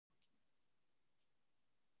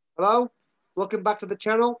Hello, welcome back to the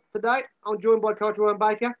channel. Today, I'm joined by Coach Ryan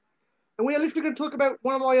Baker, and we are literally going to talk about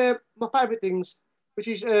one of my favourite things, which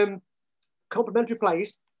is complementary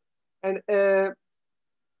plays. And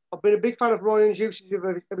I've been a big fan of Ryan's usage of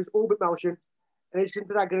his orbit motion, and he's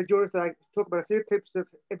today going to join us today to talk about a few clips of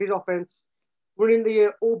his offence, running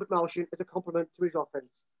the orbit motion as a complement to his offence.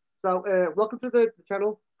 So, welcome to the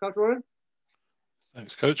channel, Coach Ryan.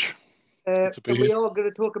 Thanks, Coach. Good to be And here. we are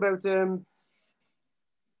going to talk about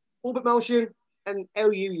orbit motion and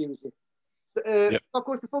how you use it. Yep. Of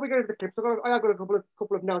course, before we go into the clips, I have got a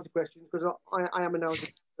couple of nosy questions because I am a nosy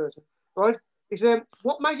person, right? Is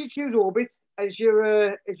what made you choose Orbit as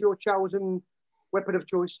your chosen weapon of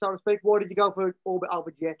choice, so to speak? Why did you go for Orbit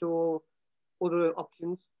over Jet or other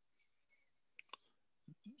options?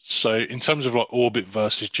 So in terms of like orbit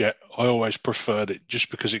versus jet, I always preferred it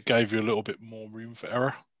just because it gave you a little bit more room for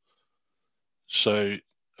error. So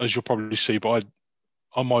as you'll probably see, but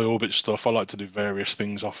on my orbit stuff, I like to do various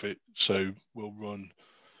things off it. So we'll run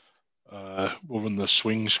the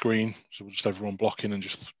swing screen. So we'll just have everyone blocking and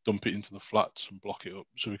just dump it into the flats and block it up.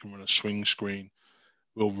 So we can run a swing screen.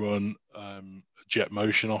 We'll run a jet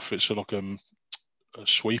motion off it, so like a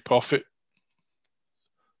sweep off it.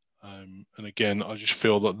 And again, I just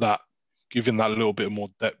feel that giving that little bit more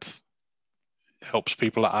depth helps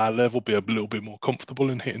people at our level be a little bit more comfortable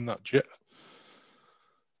in hitting that jet.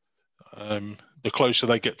 The closer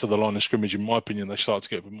they get to the line of scrimmage, in my opinion, they start to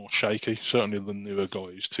get a bit more shaky, certainly the newer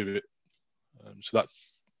guys to it. So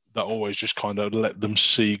that always just kind of let them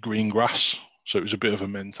see green grass. So it was a bit of a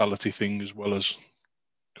mentality thing as well as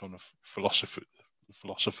kind of philosophy.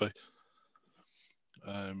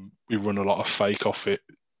 We run a lot of fake off it.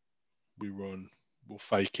 We'll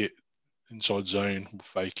fake it inside zone,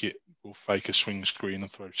 we'll fake a swing screen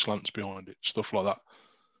and throw slants behind it, stuff like that.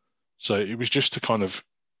 So it was just to kind of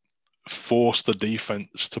force the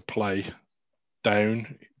defense to play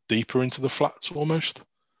down deeper into the flats almost,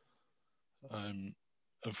 and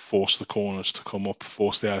force the corners to come up,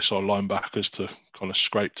 force the outside linebackers to kind of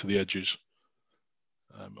scrape to the edges.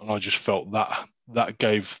 And I just felt that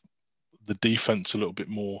gave the defense a little bit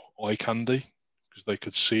more eye candy because they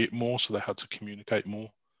could see it more, so they had to communicate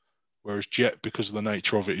more. Whereas jet, because of the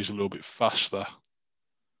nature of it, is a little bit faster.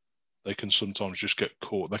 They can sometimes just get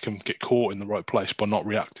caught. They can get caught in the right place by not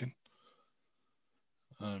reacting.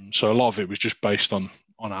 So a lot of it was just based on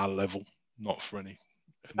our level, not for any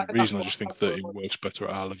That's reason. I what just think that's that what it it was. works better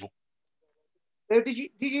at our level. Now, did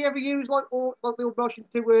you ever use like the motion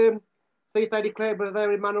to see if they declared whether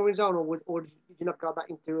they're in man or in zone, or did you not go that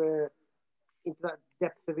into that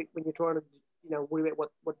depth of it when you're trying to worry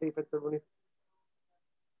about what defense they're running?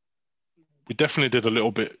 We definitely did a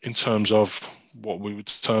little bit in terms of what we would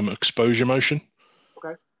term exposure motion.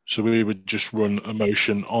 Okay. So we would just run a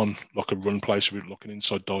motion on like a run play, so we'd look an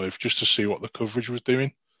inside dive just to see what the coverage was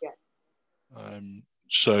doing. Yeah.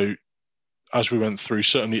 So as we went through,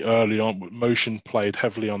 certainly early on, motion played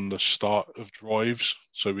heavily on the start of drives,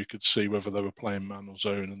 so we could see whether they were playing man or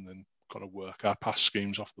zone, and then kind of work our pass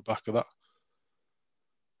schemes off the back of that.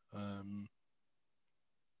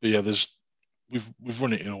 But yeah, we've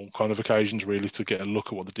run it in all kind of occasions really to get a look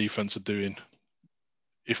at what the defense are doing.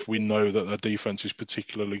 If we know that their defense is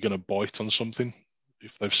particularly going to bite on something,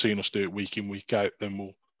 if they've seen us do it week in week out, then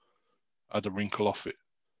we'll add a wrinkle off it.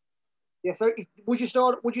 Yeah. So would you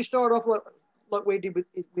start off like we did with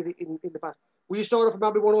it in the past? Would you start off with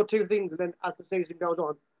maybe one or two things, and then as the season goes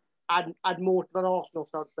on, add more to that arsenal,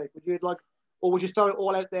 so to speak? Would you or would you start it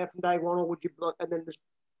all out there from day one, or would you and then just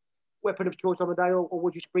weapon of choice on the day, or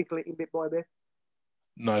would you sprinkle it in bit by bit?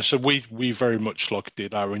 No, so we very much like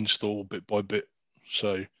did our install bit by bit.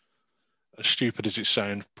 So as stupid as it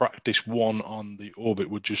sounds, practice one on the orbit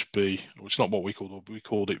would just be, well, it's not what we called orbit, we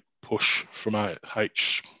called it push from our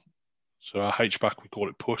H. So our H back, we call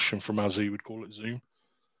it push, and from our Z, we'd call it zoom.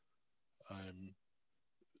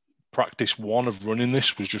 Practice one of running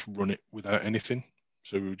this was just run it without anything.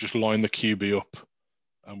 So we would just line the QB up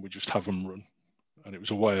and we just have them run. And it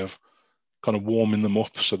was a way of kind of warming them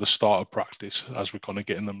up. So the start of practice, as we're kind of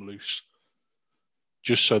getting them loose,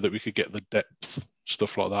 just so that we could get the depth,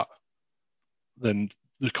 stuff like that. Then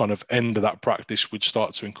the kind of end of that practice, we'd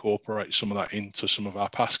start to incorporate some of that into some of our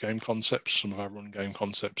pass game concepts, some of our run game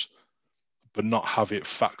concepts, but not have it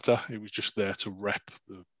factor. It was just there to rep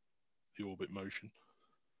the orbit motion.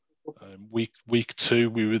 Week two,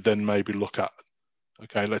 we would then maybe look at,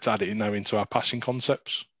 okay, let's add it now into our passing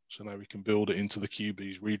concepts. So now we can build it into the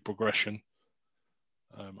QB's read progression.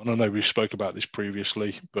 And I know we spoke about this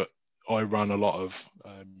previously, but I ran a lot of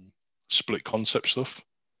split concept stuff.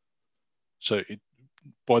 So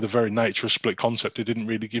by the very nature of split concept, it didn't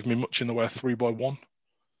really give me much in the way of 3x1.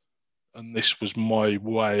 And this was my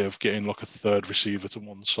way of getting like a third receiver to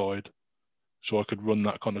one side, so I could run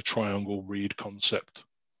that kind of triangle read concept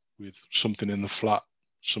with something in the flat,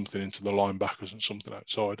 something into the linebackers, and something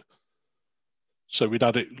outside. So we'd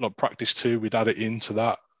add it, like practice 2, we'd add it into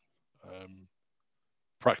that.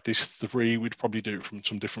 Practice 3, we'd probably do it from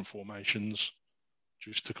some different formations,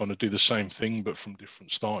 just to kind of do the same thing, but from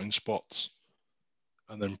different starting spots.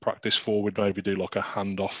 And then practice 4, we'd maybe do like a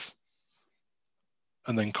handoff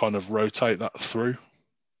and then kind of rotate that through.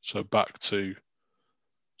 So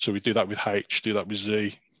we do that with H, do that with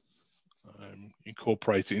Z,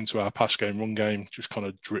 incorporate it into our pass game, run game, just kind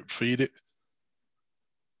of drip feed it.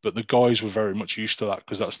 But the guys were very much used to that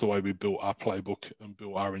because that's the way we built our playbook and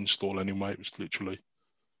built our install anyway. It was literally,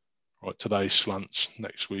 right, today's slants,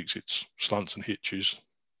 next week's it's slants and hitches,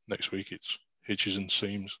 next week it's hitches and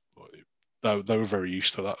seams. They were very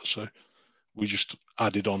used to that, so we just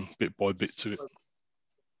added on bit by bit to it.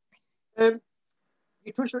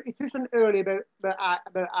 You touched on earlier about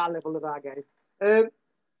our level of our game.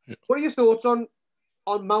 Yeah. What are your thoughts on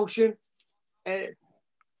motion? To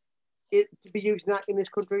be using that in this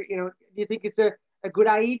country, do you think it's a good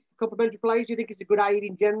aid, complementary plays? Do you think it's a good aid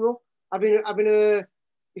in general?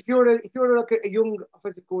 If you're like a young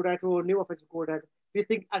offensive coordinator or a new offensive coordinator, do you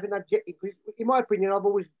think having that jet? In my opinion, I've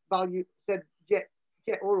always said jet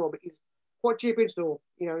or orbit is quite cheap in store.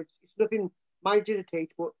 It's nothing major to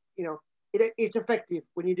teach, but it's effective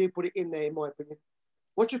when you do put it in there. In my opinion,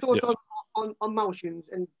 what's your thoughts on motions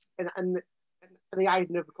and the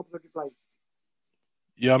aiding of the complementary plays?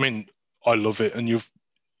 Yeah, I mean, I love it, and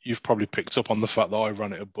you've probably picked up on the fact that I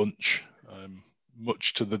ran it a bunch,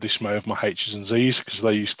 much to the dismay of my H's and Z's because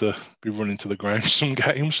they used to be running to the ground some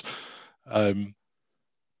games.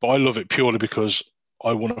 But I love it purely because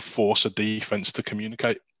I want to force a defense to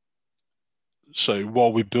communicate. So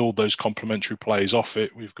while we build those complementary plays off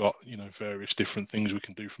it, we've got various different things we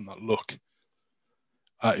can do from that look.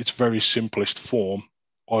 At its very simplest form,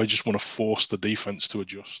 I just want to force the defense to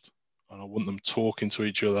adjust, and I want them talking to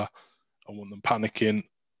each other. I want them panicking.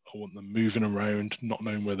 I want them moving around, not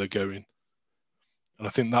knowing where they're going. And I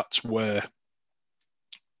think that's where,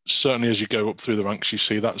 certainly as you go up through the ranks, you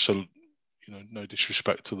see that. So, no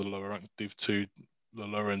disrespect to the lower rank Div 2, the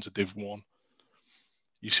lower ends of Div 1.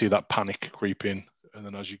 You see that panic creep in. And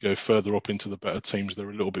then as you go further up into the better teams, they're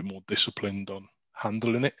a little bit more disciplined on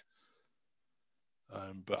handling it.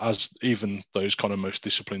 But as even those kind of most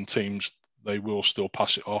disciplined teams, they will still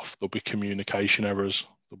pass it off. There'll be communication errors.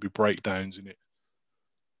 There'll be breakdowns in it.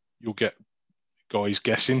 You'll get guys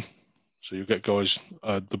guessing. So you'll get guys,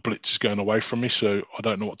 the blitz is going away from me, so I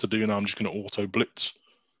don't know what to do now. I'm just going to auto blitz.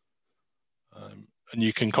 And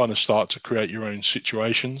you can kind of start to create your own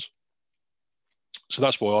situations. So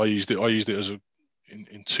that's why I used it. I used it as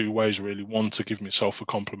in 2 ways, really. One, to give myself a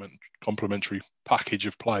complementary package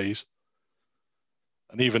of plays.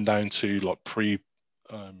 And even down to like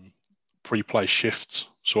pre-play shifts.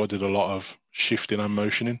 So I did a lot of shifting and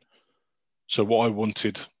motioning. So what I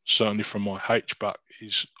wanted, certainly from my H-back,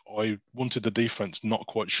 is I wanted the defense not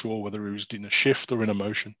quite sure whether he was in a shift or in a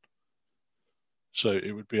motion. So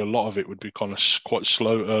it would be a lot of it would be kind of quite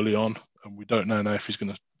slow early on, and we don't know now if he's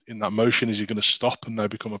going to, in that motion, is he going to stop and now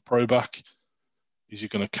become a pro back? Is he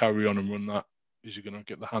going to carry on and run that? Is he going to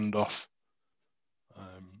get the handoff?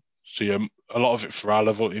 So yeah, a lot of it for our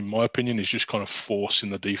level, in my opinion, is just kind of forcing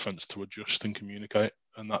the defense to adjust and communicate,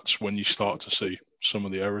 and that's when you start to see some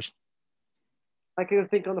of the errors. I can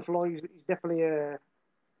think on the fly. He's definitely a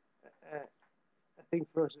thing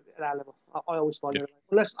for us at our level. I always find it.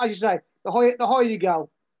 Unless, as you say, the higher you go,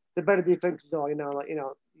 the better the defenses are. It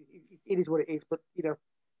is what it is. But there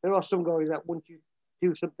are some guys that once you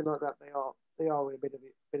do something like that, they are in a bit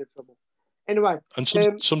of trouble. Anyway, and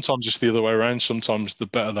sometimes it's the other way around. Sometimes the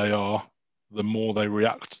better they are, the more they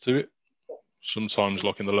react to it. Sometimes,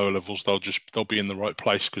 like in the lower levels, they'll be in the right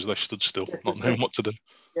place because they stood still, not knowing what to do.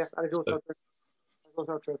 Yeah, that is also true. That's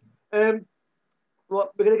also true. Right,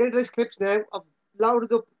 we're going to get into these clips now. I've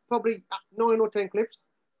loaded up probably 9 or 10 clips.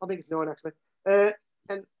 I think it's 9 actually.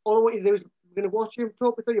 And all I want you to do is we're going to watch you,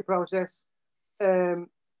 talk me through your process,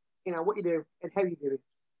 what you do and how you do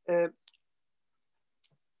it.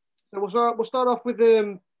 So we'll start off with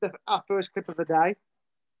our first clip of the day.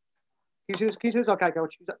 Can you see this? Okay,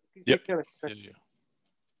 coach. Yep. Okay. Yeah.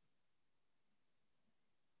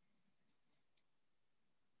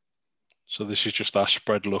 So this is just our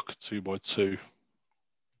spread look 2x2.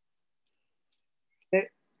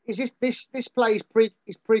 Is this play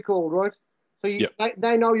is pre-called, right? So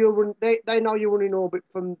they know you're running. They know you're running orbit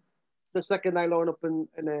from the second they line up and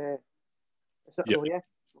yeah. yeah. Okay.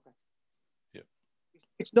 Yeah.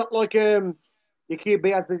 It's not like your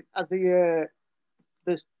QB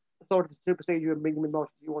the authority to supersede you and bring him in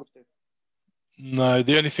motion if he wants to. No,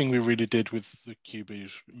 the only thing we really did with the QB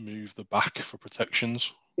is move the back for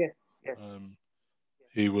protections. Yes, yes.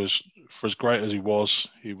 He was, for as great as he was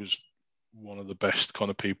one of the best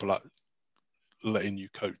kind of people at letting you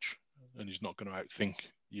coach, and he's not going to outthink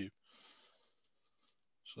you.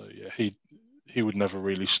 So yeah, he would never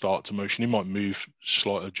really start to motion. He might move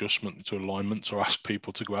slight adjustment to alignments or ask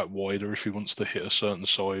people to go out wider if he wants to hit a certain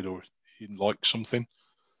side or he likes something.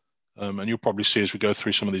 And you'll probably see as we go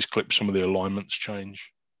through some of these clips, some of the alignments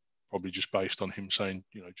change, probably just based on him saying,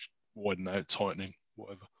 just widen out, tightening,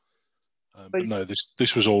 whatever. But no,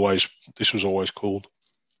 this was always called.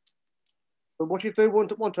 But what you do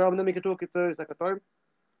one time, and then we can talk it through a second time.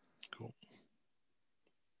 Cool.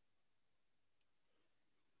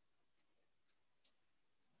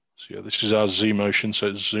 So yeah, this is our Z motion, so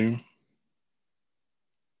it's zoom.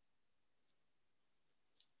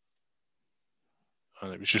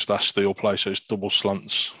 And it was just that steel play, so it's double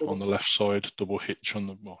slants on the left side, double hitch on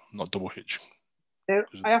the, well, not double hitch. Now,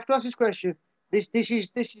 I have to ask this question. This is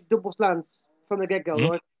double slants from the get-go,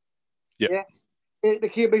 right? Yep. Yeah. The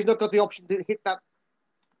QB's not got the option to hit that.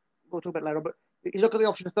 We'll talk about it later, but he's not got the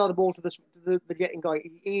option to throw the ball to the getting guy.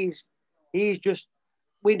 He's just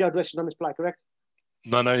window dressing on this play, correct?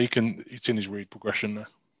 No, it's in his read progression now.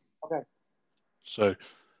 Okay. So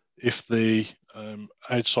if the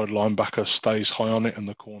outside linebacker stays high on it and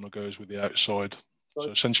the corner goes with the outside, right.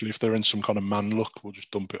 So essentially if they're in some kind of man look, we'll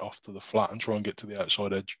just dump it off to the flat and try and get to the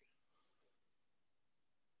outside edge.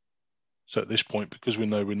 So at this point, because we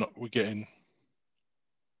know we're getting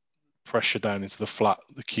pressure down into the flat,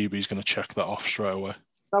 the QB is going to check that off straight away.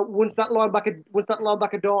 So once that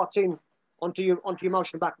linebacker darts in onto your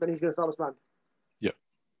motion back, then he's going to start a slant. Yeah.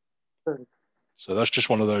 Perfect. So that's just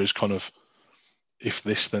one of those kind of if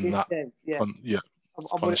this then that. Yeah. Kind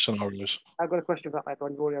of scenarios. I've got a question about that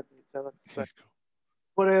one. You've already answered it, so that's cool.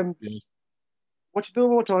 But what you doing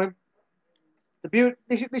one more time?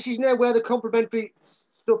 This is now where the complementary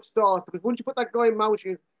stuff starts, because once you put that guy in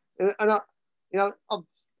motion, and I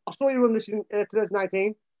saw you run this in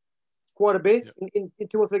 2019 quite a bit in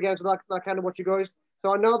 2 or 3 games, so I kind of watch you guys.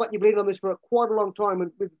 So I know that you've been on this for quite a long time,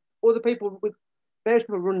 and with other people, with various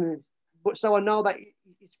people running it. But so I know that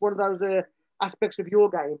it's one of those aspects of your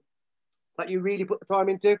game that you really put the time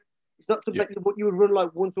into. It's not something that you would run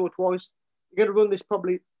like once or twice. You're going to run this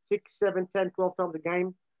probably 6, 7, 10, 12 times a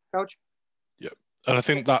game, coach. Yep. And I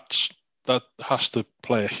think that has to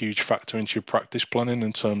play a huge factor into your practice planning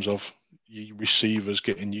in terms of your receivers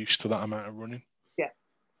getting used to that amount of running. Yeah.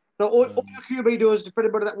 So all your QB does, for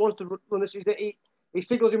anybody that wants to run this, is that he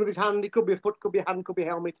signals in with his hand. It could be a foot, could be a hand, could be a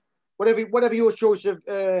helmet. Whatever your choice of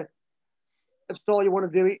style you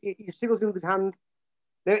want to do, he signals in with his hand.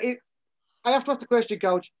 Now, I have to ask the question,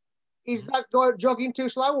 coach. Is that guy jogging too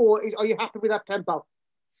slow, or are you happy with that tempo?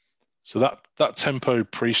 So that tempo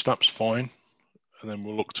pre-snap's fine, and then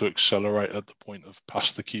we'll look to accelerate at the point of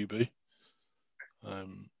past the QB.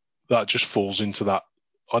 That just falls into that.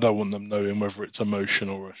 I don't want them knowing whether it's a motion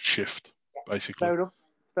or a shift, basically. Fair enough.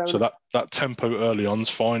 So that tempo early on is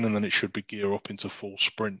fine, and then it should be gear up into full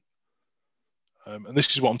sprint. And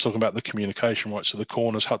this is what I'm talking about, the communication, right? So the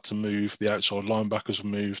corners had to move, the outside linebackers have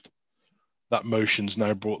moved. That motion's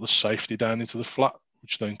now brought the safety down into the flat,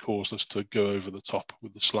 which then caused us to go over the top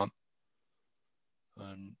with the slant.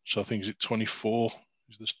 So I think, is it 24?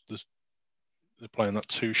 Is they're playing that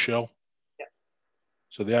 2 shell? Yeah.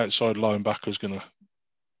 So the outside linebacker is going to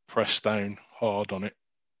press down hard on it.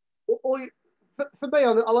 For me, I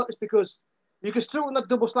like this because you can still run that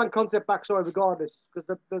double slant concept backside regardless,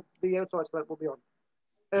 because the outside slant will be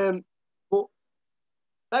on. But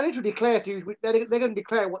they need to declare to you, they're going to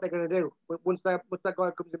declare what they're going to do once that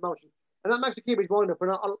guy comes in motion. And that makes the QB's wind up.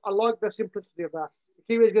 And I like the simplicity of that.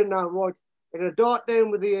 The QB's going to know, right, they're going to dart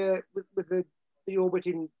down with the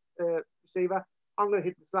orbiting receiver. I'm going to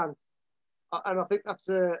hit the slant. And I think that's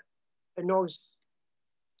a nice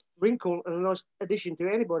wrinkle and a nice addition to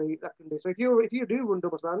anybody that can do. So if you do run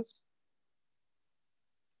double slants.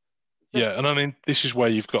 Yeah, and I mean, this is where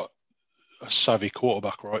you've got a savvy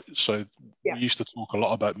quarterback, right? So we used to talk a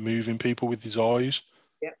lot about moving people with his eyes.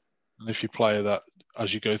 Yeah. And if you play that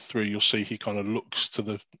as you go through, you'll see he kind of looks to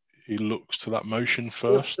that motion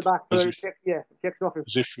first. The back as checks off him.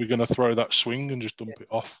 As if we're going to throw that swing and just dump it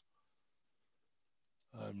off.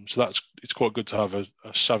 So it's quite good to have a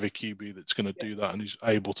savvy QB that's going to do that, and he's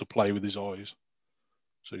able to play with his eyes.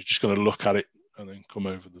 So he's just going to look at it and then come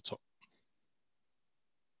over the top.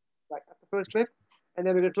 Right, that's the first clip. And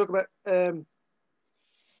then we're going to talk about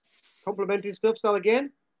complementary stuff. So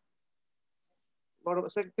again, Right up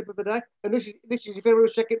the second tip of the day. And this is if everyone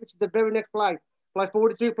check it, this is the very next play. Play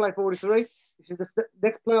 42, play 43. This is the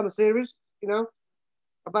next play on the series. You know,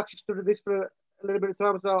 I've actually studied this for a little bit of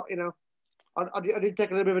time, so you know, I did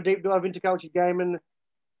take a little bit of a deep dive into Coach's game, and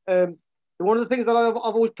one of the things that I've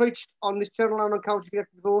always preached on this channel and on Coach's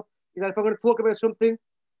before is that if I'm going to talk about something,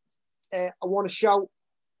 I want to show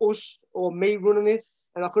us or me running it,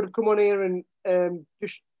 and I could have come on here and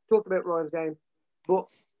just talked about Ryan's game, but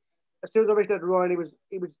as soon as I reached out to Ryan,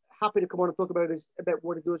 he was happy to come on and talk about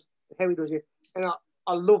what he does, how he does it, and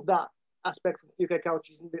I love that aspect from UK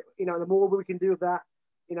coaches. And you know, the more we can do of that,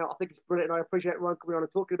 you know, I think it's brilliant. And I appreciate Ryan coming on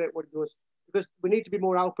and talking about what he does, because we need to be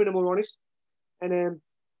more open and more honest. And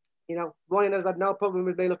you know, Ryan has had no problem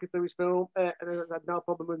with me looking through his film, and has had no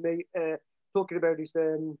problem with me talking about his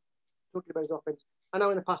offense. I know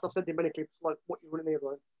in the past I've sent him many clips like what you're running here,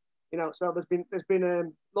 Ryan. You know, so there's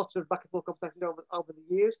been lots of back and forth conversations over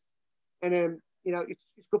the years, and you know, it's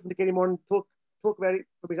good to get him on and talk about it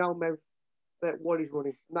from his own mouth, about what he's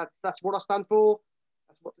running, and that's what I stand for.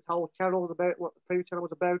 That's what this whole channel was about, what the previous channel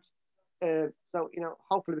was about. So you know,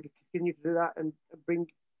 hopefully we can continue to do that and bring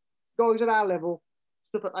guys at our level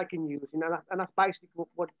stuff that they can use. You know, and that's basically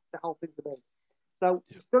what the whole thing's about. So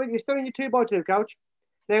you're still in your 2x2, coach.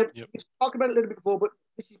 Now you talked about it a little bit before, but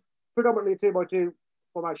this is predominantly a 2x2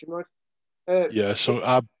 formation, right? Yeah. So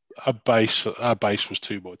our base was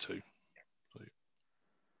 2x2.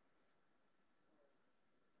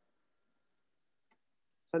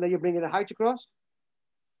 So now you're bringing a H across. Is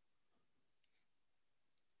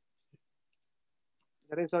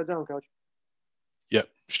that inside zone, coach? Yeah,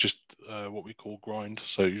 it's just what we call grind.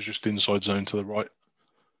 So you're just inside zone to the right.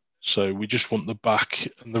 So we just want the back.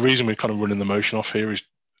 And the reason we're kind of running the motion off here is,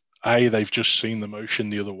 they've just seen the motion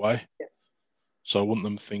the other way. Yeah. So I want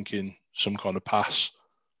them thinking some kind of pass.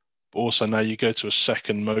 But also now you go to a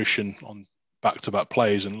second motion on back-to-back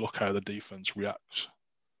plays and look how the defense reacts.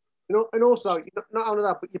 You know, and also not only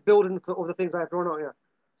that, but you're building for other things that run, aren't you?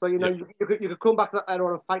 So you know, you could come back to that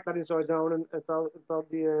header and fight that inside zone and throw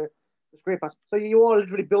the screen pass. So you are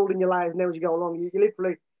literally building your layers now as you go along. You're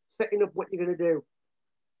literally setting up what you're going to do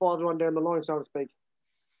farther on down the line, so to speak.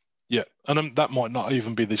 Yeah, and that might not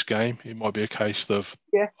even be this game. It might be a case of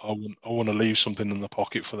I want to leave something in the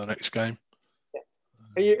pocket for the next game.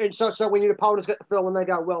 Yeah. And so when your opponents get the film and they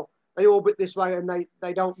go, well, they orbit this way and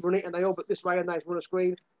they don't run it, and they orbit this way and they run a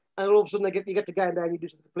screen, and all of a sudden you get the game there and you do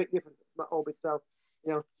something completely different from that orbit. So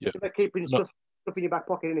you know, it's about keeping stuff in your back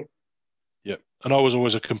pocket, isn't it? Yeah, and I was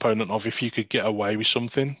always a component of, if you could get away with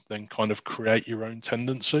something, then kind of create your own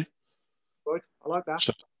tendency. Right, I like that.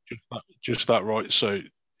 So just that, right? So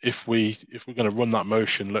if we're going to run that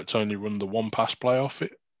motion, let's only run the one pass play off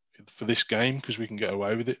it for this game, because we can get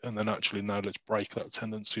away with it, and then actually now let's break that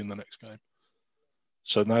tendency in the next game.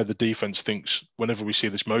 So now the defense thinks whenever we see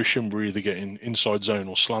this motion, we're either getting inside zone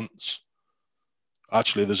or slants.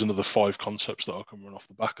 Actually, there's another 5 concepts that I can run off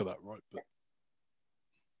the back of that, right? But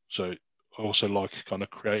so I also like kind of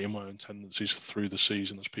creating my own tendencies through the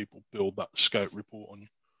season as people build that scout report on you.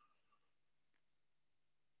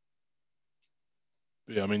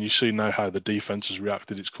 But yeah, I mean, you see now how the defense has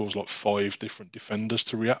reacted. It's caused like 5 different defenders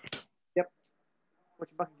to react. Yep. Watch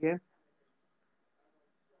it back again.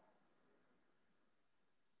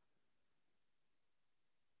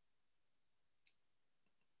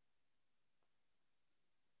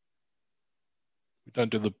 We don't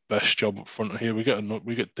do the best job up front here. We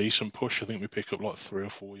get decent push. I think we pick up like 3 or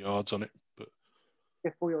 4 yards on it, but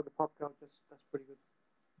yeah, 4 yards the pop count. That's pretty good.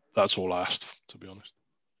 That's all I asked, to be honest.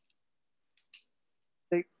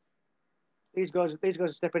 These guys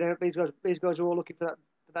are stepping out. These guys are all looking for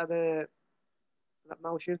that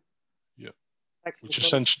motion. Yeah. Which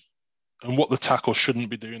essentially, and what the tackle shouldn't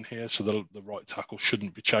be doing here, so the right tackle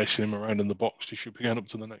shouldn't be chasing him around in the box. He should be going up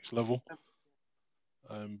to the next level.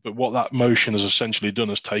 But what that motion has essentially done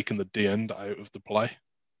is taken the D end out of the play,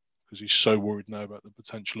 because he's so worried now about the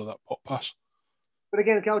potential of that pop pass. But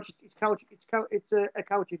again, it's a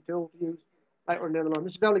coaching tool to use later on down the line.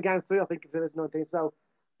 This is only game 3, I think, of 2019. So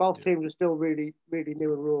both teams are still really, really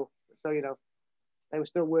new and raw. So you know, they were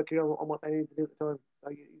still working on what they needed to do at the time. So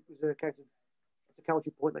it was a case of it's a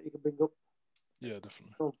coaching point that you can bring up. Yeah,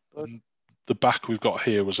 definitely. And the back we've got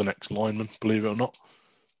here was an ex-lineman, believe it or not.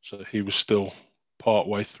 So he was still part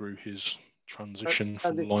way through his transition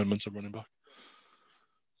from lineman to running back.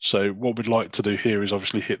 So what we'd like to do here is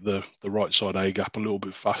obviously hit the right side A gap a little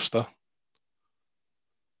bit faster.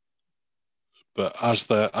 But as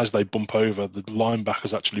they bump over, the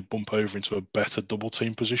linebackers actually bump over into a better double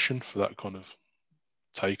team position for that kind of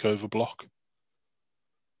takeover block.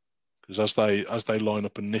 Because as they line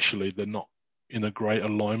up initially, they're not in a great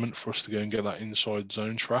alignment for us to go and get that inside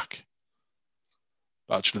zone track.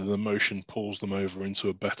 But actually, the motion pulls them over into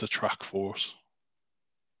a better track for us.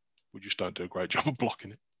 We just don't do a great job of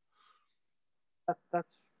blocking it. That's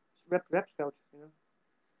reps, coach. You know,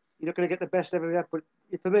 you're not going to get the best every rep, but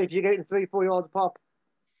for me, if you're getting 3-4 yards pop,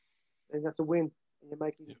 then that's a win. And you're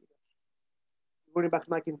making running backs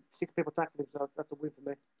making 6 people tackling, so that's a win for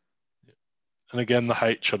me. Yeah. And again, the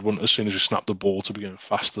H, I'd want as soon as you snap the ball to be going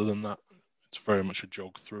faster than that. It's very much a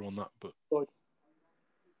jog through on that, but. Good.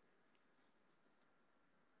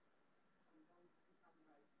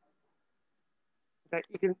 Okay,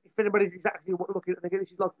 you can, if anybody's exactly looking at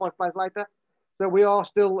this is like 5 plays later. So we are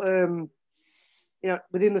still,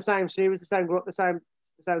 within the same series, the same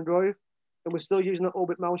drive, and we're still using the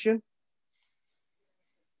orbit motion.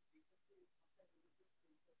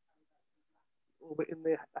 Orbit in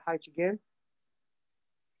the H again.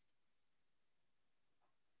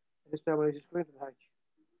 And this time we're just going to the H.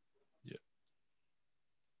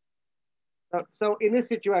 Yeah. So in this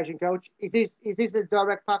situation, coach, is this a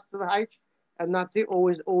direct pass to the H, and that's it?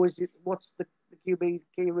 Always, what's the QB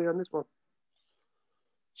key read on this one?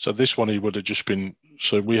 So this one he would have just been.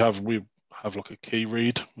 So we have like a key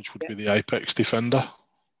read, which would be the apex defender.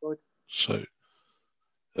 Good. So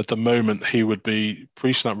at the moment he would be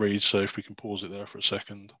pre-snap read. So if we can pause it there for a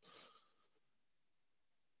second.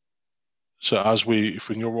 So if we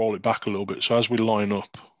can roll it back a little bit. So as we line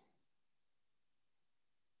up,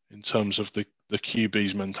 in terms of the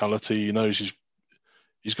QB's mentality, he knows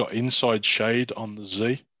he's got inside shade on the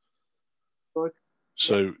Z. Good.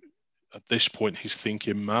 So at this point he's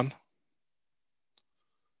thinking man.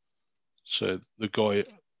 So the guy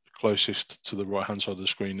closest to the right-hand side of the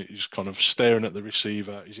screen is kind of staring at the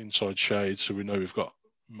receiver. He's inside shade, so we know we've got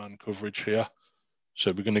man coverage here.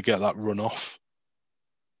 So we're going to get that run off.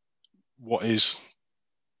 What is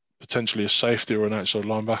potentially a safety or an outside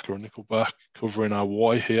linebacker or nickel back covering our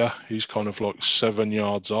Y here. He's kind of like 7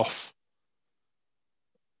 yards off.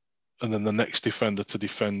 And then the next defender to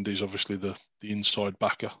defend is obviously the inside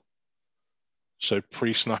backer. So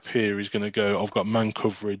pre-snap here, he's going to go, I've got man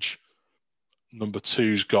coverage. Number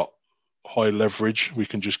 2's got high leverage. We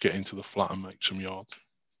can just get into the flat and make some yards.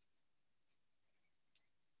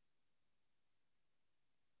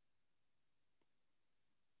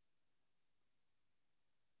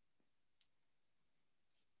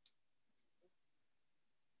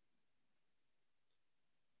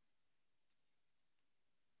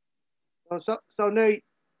 So now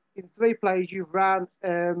in 3 plays you've ran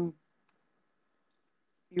a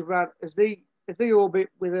Z orbit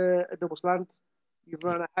with a double slant. You've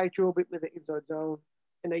run a H orbit with the inside zone,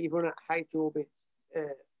 and then you've run a H orbit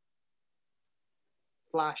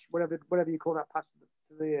flash, whatever you call that pass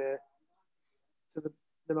to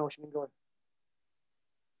the motion and going.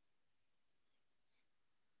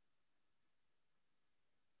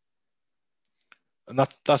 And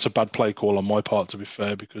that's a bad play call on my part, to be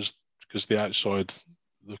fair, because the outside,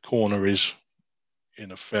 the corner is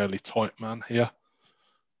in a fairly tight man here.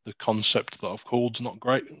 The concept that I've called is not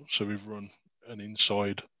great, so we've run an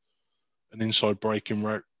inside breaking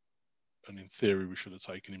route, and in theory we should have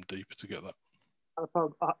taken him deeper to get that. If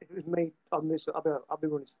it was me on this, I'll be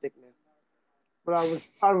running stick now. But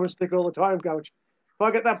I run stick all the time, coach. If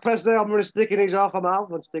I get that press there, I'm running stick and he's off. I'm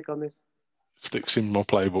out. Run stick on this. Sticks in my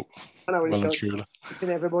playbook. I know what well he's truly. It's in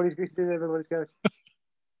everybody's coach.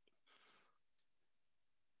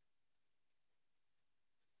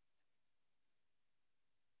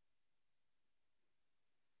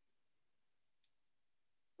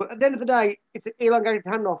 But at the end of the day, it's an elongated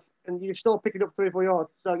handoff, and you're still picking up 3 or 4 yards.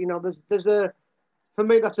 So there's a for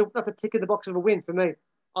me that's a tick in the box of a win for me.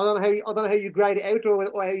 I don't know how you grade it out or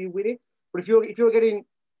how you win it, but if you're getting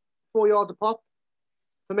 4 yards a pop,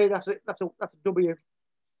 for me that's a W.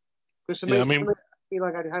 Because for me,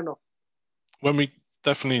 elongated handoff. When we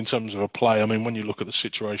definitely in terms of a play, I mean, when you look at the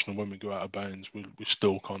situation and when we go out of bounds, we're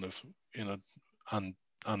still kind of in a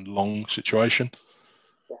and long situation.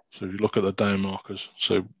 Yeah. So if you look at the down markers,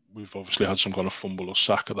 so we've obviously had some kind of fumble or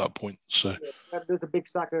sack at that point. So there's a big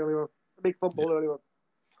sack earlier on, a big fumble earlier on,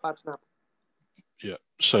 bad snap. Yeah.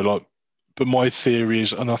 So but my theory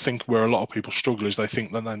is, and I think where a lot of people struggle is they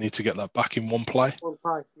think that they need to get that back in one play. One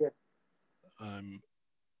play, yeah.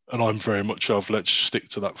 And I'm very much of let's stick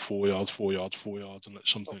to that 4 yards, 4 yards, 4 yards, and let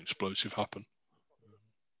something explosive happen.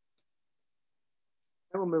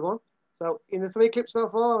 Then we'll move on. So in the 3 clips so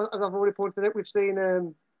far, as I've already pointed out, we've seen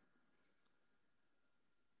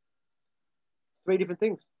 3 different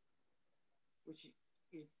things.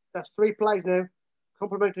 That's 3 plays now,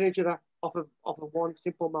 complementing each other off of one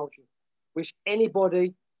simple motion, which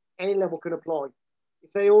anybody, any level can apply.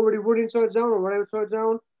 If they already run inside zone or run outside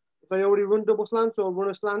zone, if they already run double slants or run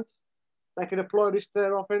a slant, they can apply this to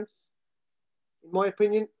their offense. In my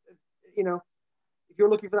opinion, you know, if you're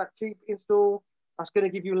looking for that cheap install, that's going to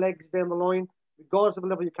give you legs down the line, regardless of the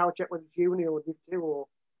level you couch at, whether it's junior or Div 2 or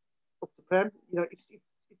up to Prem. It's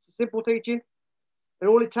a simple teaching, and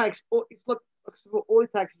all it takes, it's like all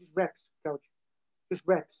it takes is just reps, coach, just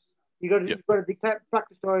reps. You've got to dictate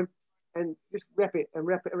practice time and just rep it and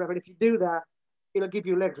rep it and rep it. If you do that, it'll give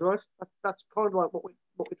you legs, right? That's kind of like what we're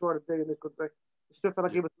trying to do in this country. The stuff that'll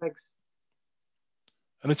give us legs.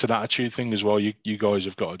 And it's an attitude thing as well. You guys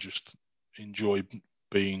have got to just enjoy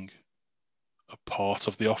being a part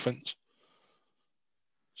of the offense.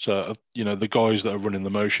 So, the guys that are running the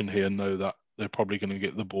motion here know that they're probably going to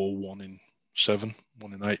get the ball 1 in 7,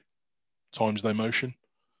 1 in 8 times they motion.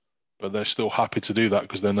 But they're still happy to do that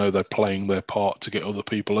because they know they're playing their part to get other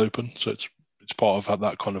people open. So it's part of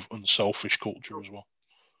that kind of unselfish culture as well.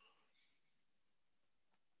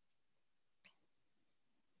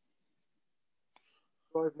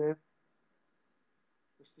 Right now.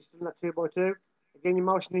 It's still that 2x2. Again, you're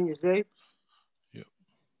motioning your Z. Yep.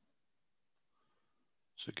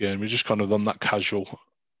 So again, we just kind of done that casual.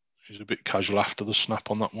 He's a bit casual after the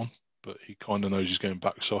snap on that one, but he kind of knows he's going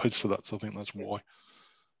backside. So I think that's why.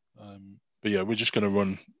 But yeah, we're just going to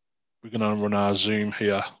run. We're going to run our zoom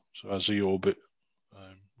here. So our Z orbit.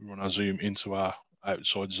 We run our zoom into our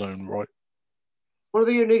outside zone right. One of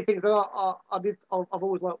the unique things that I've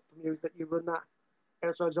always liked from you is that you run that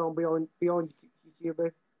outside zone beyond your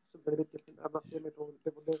QB. Something a bit different. I've not seen it all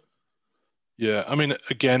people do. Yeah, I mean,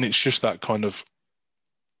 again, it's just that kind of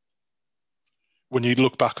when you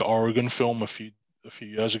look back at Oregon film a few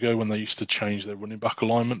years ago when they used to change their running back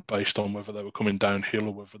alignment based on whether they were coming downhill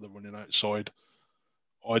or whether they're running outside.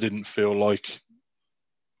 I didn't feel like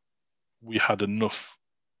we had enough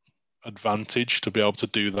advantage to be able to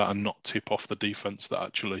do that and not tip off the defense that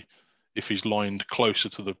actually, if he's lined closer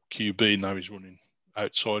to the QB, now he's running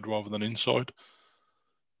outside rather than inside.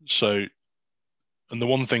 So, and the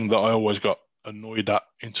one thing that I always got annoyed at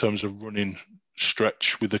in terms of running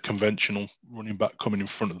stretch with the conventional running back coming in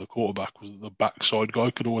front of the quarterback was that the backside guy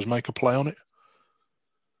could always make a play on it.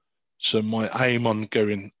 So my aim on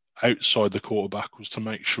going outside the quarterback was to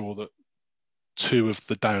make sure that 2 of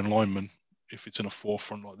the down linemen, if it's in a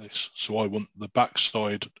forefront like this, so I want the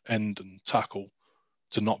backside end and tackle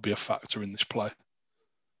to not be a factor in this play.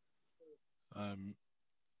 And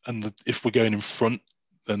if we're going in front,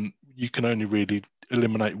 then you can only really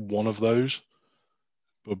eliminate one of those.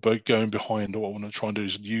 But going behind, what I want to try and do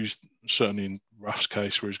is use, certainly in Raf's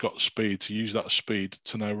case where he's got speed, to use that speed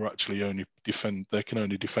to now we're actually only defend. They can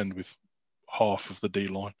only defend with half of the D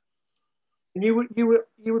line. And you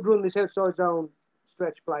would run this outside zone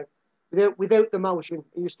stretch play without the motion,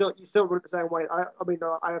 and you still run it the same way. I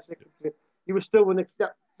have seen it. You would still run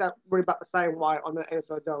that running back the same way on the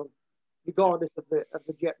outside zone, regardless of the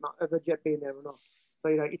jet being there or not. So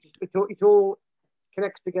it all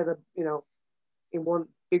connects together, in one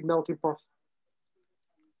big melting pot.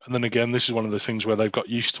 And then again, this is one of the things where they've got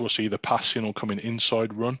used to us either passing or coming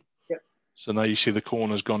inside run. Yeah. So now you see the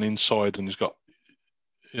corner's gone inside and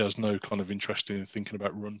he has no kind of interest in thinking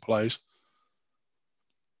about run plays.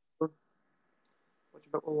 Watch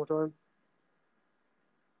it back one more time.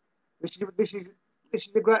 This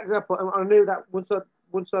is a great example. And I knew that once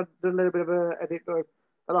I'd done a little bit of a edit,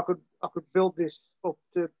 that I could build this up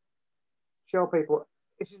to show people.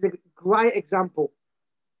 This is a great example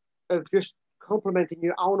of just complementing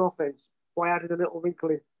your own offense by adding a little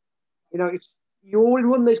wrinkle in. You already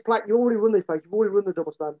run this play. You already run this play. You've already run the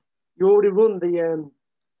double stand. You already run the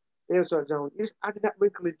outside zone. You just added that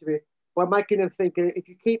wrinkle into it by making them think. If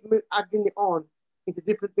you keep adding it on into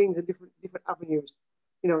different things and different avenues,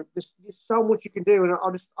 there's so much you can do. And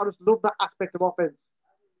I just love that aspect of offense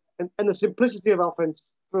and the simplicity of offense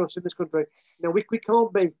for us in this country.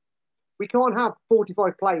 We can't have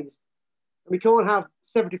 45 plays and we can't have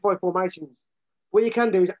 75 formations. What you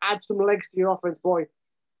can do is add some legs to your offense by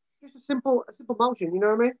just a simple motion. You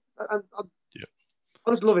know what I mean?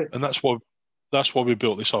 I just love it. And that's why we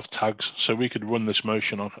built this off tags, so we could run this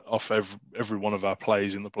motion off every one of our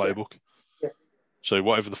plays in the playbook. Yeah. So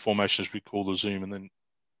whatever the formations we call the zoom, and then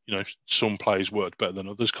some plays worked better than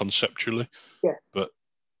others conceptually. Yeah. But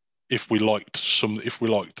if we liked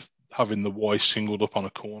having the Y singled up on a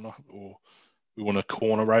corner, or we want a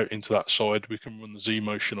corner route into that side, we can run the Z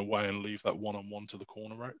motion away and leave that one-on-one to the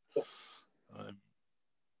corner route. Yeah.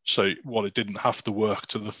 So it didn't have to work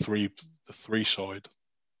to the three side.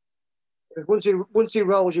 Once he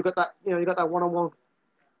rolls, you got that one-on-one.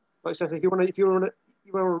 Like I said, if you want to run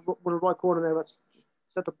a right corner there, that's just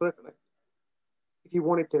set up perfectly. if you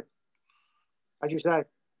wanted to. As you say,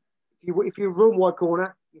 if you run wide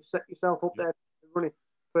corner, you set yourself up there running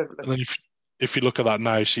perfectly. And then if you look at that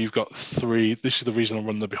now, so you've got three. This is the reason I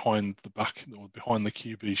run the behind the back or behind the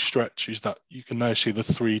QB stretch, is that you can now see the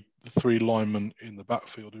three linemen in the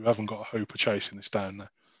backfield who haven't got a hope of chasing this down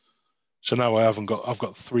there. So now I've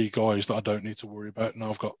got three guys that I don't need to worry about. Now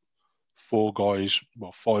I've got five guys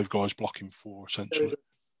blocking four essentially.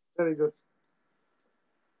 Very good.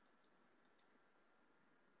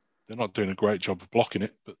 They're not doing a great job of blocking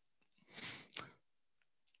it, but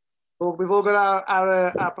well, we've all got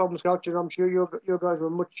our problems, coach, and I'm sure your guys were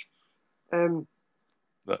much. I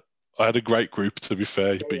had a great group, to be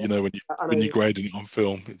fair, but you know when you're grading it on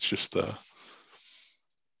film, it's just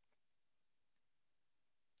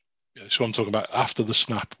so I'm talking about after the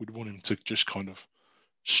snap, we'd want him to just kind of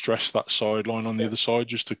stress that sideline on the other side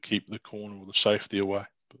just to keep the corner or the safety away.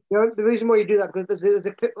 The reason why you do that, because there's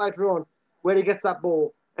a clip later on where he gets that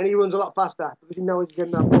ball and he runs a lot faster because he knows he's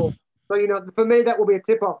getting that ball. So, for me, that will be a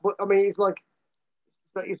tip-off. But, I mean,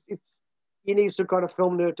 it's you need some kind of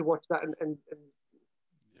film nerd to watch that and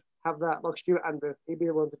have that, like Stuart Andrew. He'd be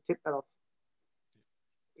the one to tip that off.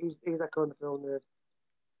 He's that kind of film nerd.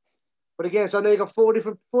 But again, so I know you've got four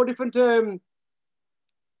different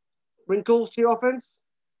wrinkles to your offense.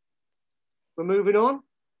 We're moving on.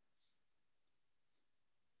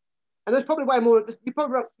 And there's probably way more. You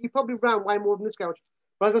probably ran way more than this, coach.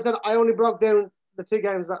 But as I said, I only broke down the two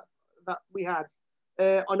games that we had.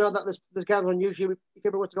 I know that there's games on YouTube. If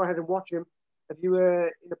everyone wants to go ahead and watch them, if you were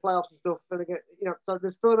in the playoffs and stuff, then again, so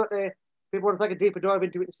there's fun out there. If people want to take a deeper dive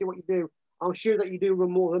into it and see what you do, I'm sure that you do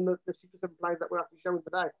run more than the 6 or 7 plays that we're actually showing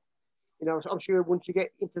today. So I'm sure once you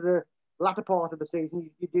get into the latter part of the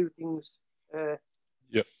season, you do things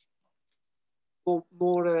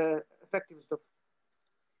more effective and stuff.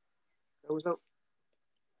 So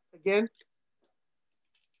again.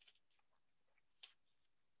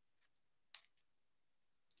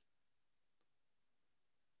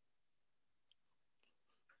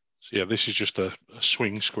 So yeah, this is just a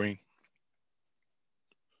swing screen.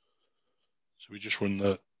 So we just run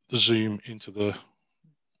the zoom into the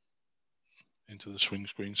swing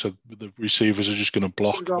screen. So the receivers are just going to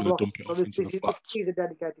block. We're going to dump it off into the flats. These are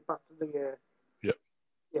dedicated back to the.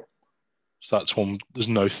 Yeah. So that's one. There's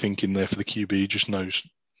no thinking there for the QB. He just knows.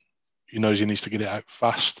 He knows he needs to get it out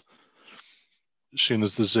fast. As soon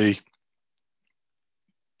as the Z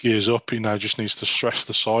gears up, he now just needs to stress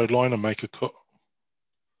the sideline and make a cut.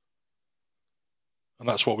 And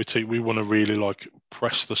that's what we want to really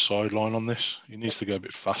press the sideline on this. He needs to go a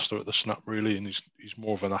bit faster at the snap, really, and he's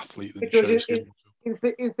more of an athlete than because he shows.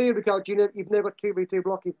 In theory, coach, you've never got 2v2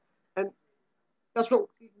 blocking, and that's what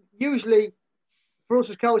usually for us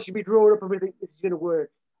as coaches should be drawing up everything this is going to work,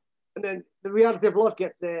 and then the reality of life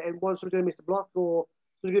gets there, and once someone's going to miss a block or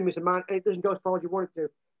someone's going to miss a man, it doesn't go as far as you want it to.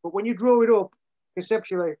 But when you draw it up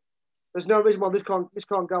conceptually, there's no reason why this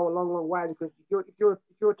can't go a long way, because if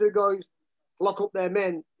you're two guys lock up their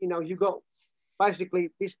men, you've got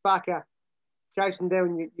basically this backer chasing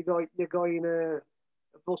down your guy in a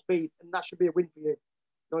full speed, and that should be a win for you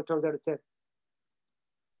 9 times out of 10.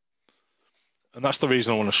 And that's the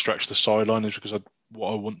reason I want to stretch the sideline, is because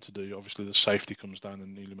what I want to do, obviously the safety comes down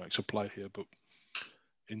and nearly makes a play here, but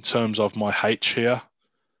in terms of my H here,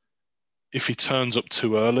 if he turns up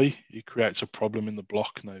too early, he creates a problem in the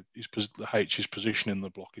block. Now, the H's position in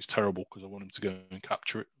the block is terrible because I want him to go and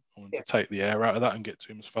capture it. I want him to take the air out of that and get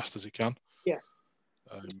to him as fast as he can. Yeah.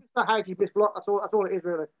 It's how you miss block. That's all it is,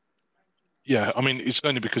 really. Yeah, I mean, it's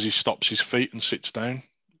only because he stops his feet and sits down.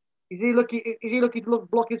 Is he lucky to look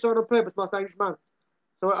block inside on purpose, my English man?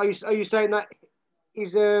 So are you saying that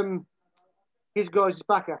his guy's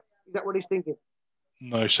backer? Is that what he's thinking?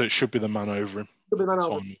 No, so it should be the man over him. Should be the man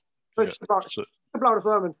over him. It's a blown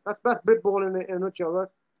assignment. That's bit ball in a nutshell, right?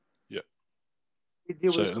 Yeah.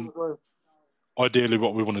 So, ideally,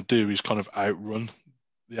 what we want to do is kind of outrun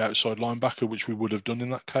the outside linebacker, which we would have done in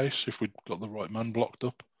that case if we'd got the right man blocked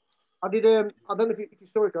up. I did. I don't know if you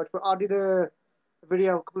saw it, coach, but I did a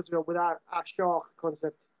video a couple of weeks ago with our shark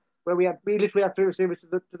concept, where we literally had 3 receivers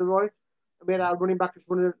to the right, and we had our running back just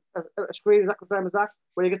running a screen exactly the same as that,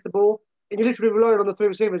 where he gets the ball, and you literally rely on the 3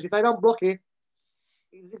 receivers. If they don't block it,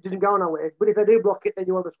 it doesn't go nowhere. But if they do block it, then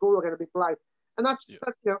you want the score again a big play, and that's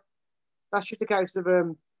just a case of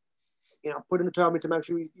putting the time in to make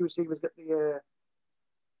sure you receivers get the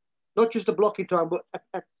not just the blocking time, but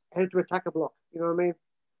how to attack a block. You know what I mean?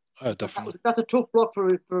 Definitely. That's a tough block for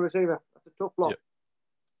a receiver. That's a tough block. Yeah.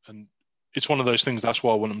 And it's one of those things. That's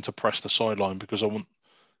why I want them to press the sideline, because I want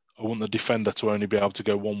the defender to only be able to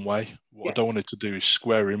go one way. What I don't want it to do is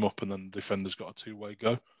square him up, and then the defender's got a 2-way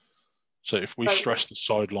go. So if we So, stress the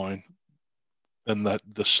sideline, then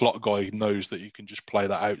the slot guy knows that he can just play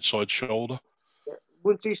that outside shoulder. yeah,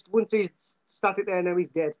 once he's static there, now he's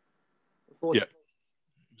dead. Yeah, Unfortunately,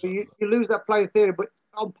 so exactly. you lose that playing theory, but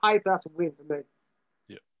on paper that's a win for me.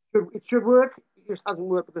 Yeah, It should work. It just hasn't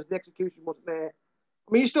worked because the execution wasn't there.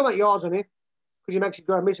 I mean, you still make yards on it because he makes it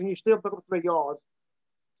go missing. You still pick up 3 yards.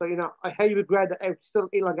 So I hate you grade that out. It's still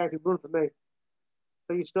elongated run for me.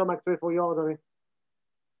 So you still make 3 or 4 yards on it.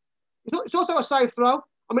 It's also a safe throw.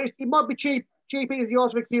 I mean, it might be cheap as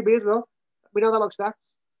yards for QB as well. We know that like stats.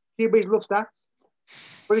 QBs love stats,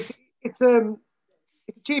 but it's a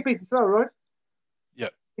cheap easy throw, right?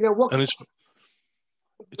 yeah. What? And it's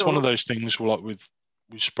one of those things where, like with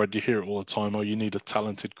spread, you hear it all the time. Oh, you need a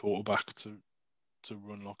talented quarterback to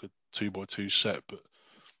run like a 2x2 set, but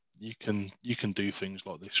you can do things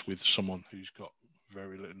like this with someone who's got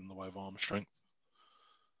very little in the way of arm strength.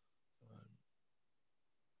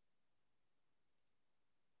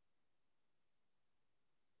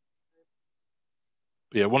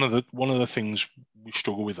 But yeah, one of the things we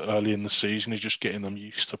struggle with early in the season is just getting them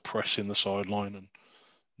used to pressing the sideline and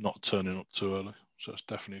not turning up too early. So it's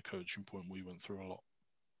definitely a coaching point we went through a lot.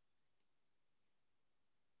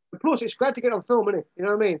 Plus, it's great to get on film, isn't it? You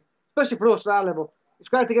know what I mean? Especially for us at our level. It's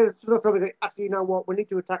great to get to the film and go, actually, you know what? We need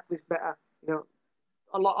to attack this better.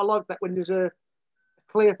 I like that when there's a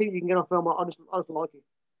clear thing you can get on film. I just like it.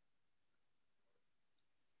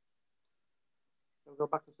 I'll go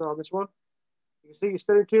back to start on this one. You can see you're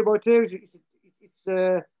still in 2x2.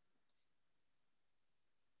 It's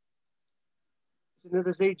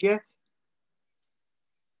another Z jet. I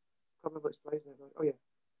can't remember what it's placed now. Oh yeah,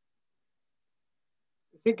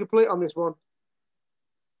 it's incomplete on this one.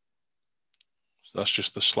 So that's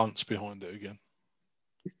just the slants behind it again.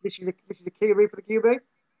 This is the key read for the QB.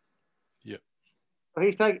 Yeah. So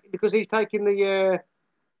he's taking the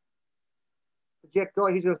jet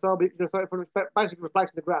guy. He's going to throw it for basically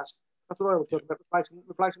replacing the grass. That's what I was talking about.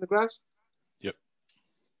 Replacing the grass. Yep.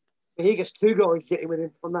 And he gets 2 guys jetting with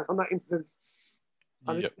him on that instance.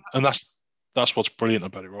 Yep. And that's what's brilliant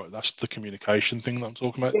about it, right? That's the communication thing that I'm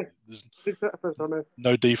talking about. Yeah. There's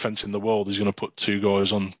no defense in the world is going to put 2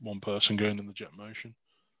 guys on one person going in the jet motion.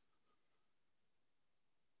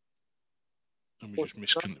 And we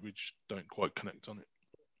just don't quite connect on it.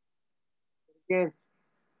 Again.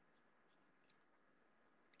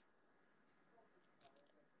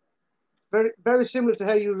 Very, very similar to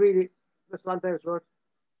how you read it, the slant out, right?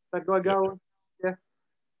 That guy going, yeah.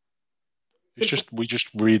 It's just we just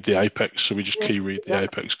read the apex, so we just key read the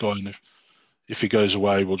apex guy, and if he goes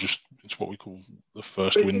away, it's what we call the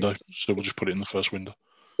first window. So we'll just put it in the first window.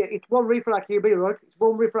 Yeah, it's one read for our QB, right? It's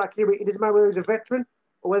one read for our QB. It doesn't matter whether he's a veteran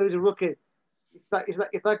or whether he's a rookie.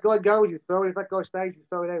 If that guy goes, you throw it. If that guy stays, you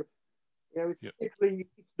throw it out. It's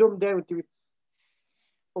dumbed down to its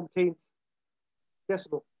umpteenth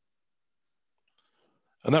decibel.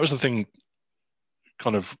 And that was the thing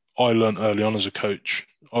kind of I learned early on as a coach.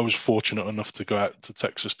 I was fortunate enough to go out to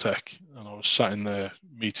Texas Tech, and I was sat in their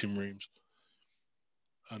meeting rooms,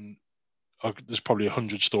 and there's probably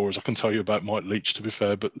 100 stories I can tell you about Mike Leach, to be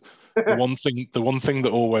fair, but the one thing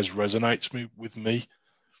that always resonates with me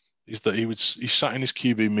is that he sat in his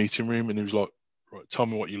QB meeting room and he was like, right, tell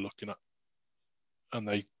me what you're looking at. And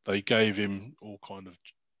they gave him all kind of,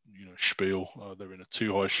 spiel. They're in a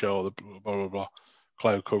 2-high shell, blah, blah, blah, blah,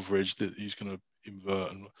 cloud coverage that he's going to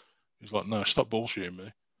invert. And he's like, no, stop bullshitting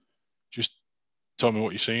me. Just tell me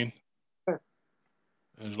what you're seeing. And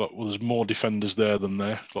he's like, well, there's more defenders there than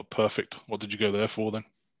there. It's like, perfect. What did you go there for then?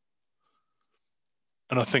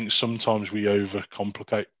 And I think sometimes we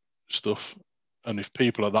overcomplicate stuff. And if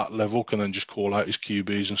people at that level can then just call out his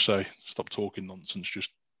QBs and say, stop talking nonsense,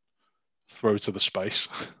 just throw to the space,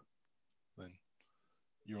 then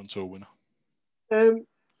you're onto a winner.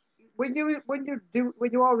 When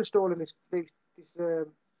you are installing this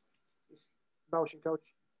motion coach,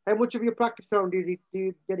 how much of your practice time do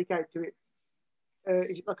you dedicate to it?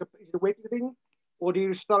 Is it a weekly thing, or do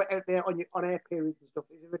you just throw it out there on air periods and stuff?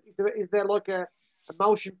 Is there like a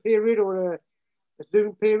motion period or a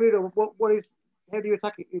Zoom period, or what is? How do you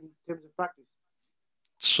attack it in terms of practice?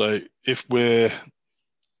 So if we're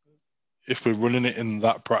running it in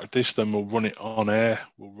that practice, then we'll run it on air.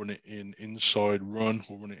 We'll run it in inside run.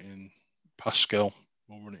 We'll run it in Pascal.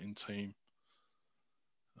 We'll run it in team.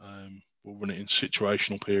 We'll run it in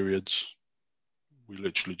situational periods. We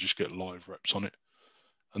literally just get live reps on it.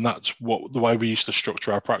 And that's the way we used to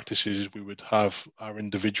structure our practices is we would have our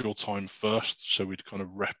individual time first. So we'd kind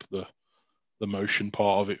of rep the motion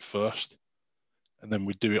part of it first. And then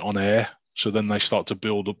we'd do it on air. So then they start to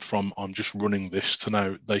build up from I'm just running this to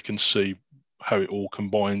now they can see how it all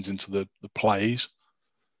combines into the plays.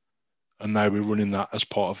 And now we're running that as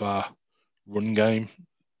part of our run game,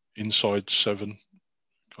 inside 7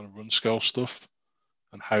 kind of run scale stuff.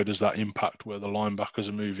 And how does that impact where the linebackers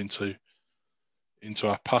are moving to into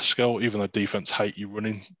our pass scale, even though defense hate you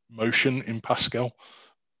running motion in pass scale,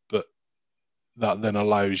 but that then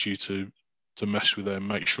allows you to mess with it and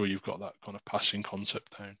make sure you've got that kind of passing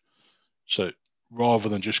concept down. So rather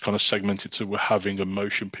than just kind of segment it to we're having a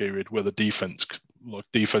motion period where the defense, like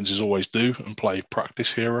defenses always do, and play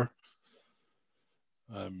practice hero,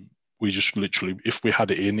 we just literally, if we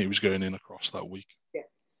had it in, it was going in across that week. Yeah,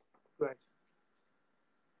 great.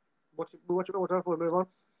 Watch it before we move on.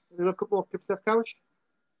 There's a couple more tips left, coach.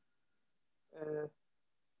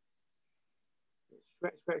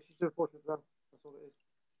 It's just unfortunate, that's all it is.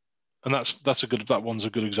 And that one's a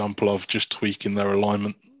good example of just tweaking their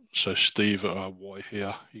alignment. So Steve at our Y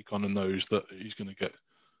here, he kind of knows that he's going to get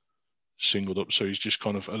singled up, so he's just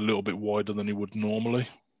kind of a little bit wider than he would normally.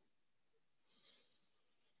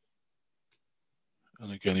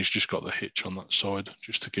 And again, he's just got the hitch on that side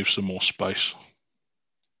just to give some more space.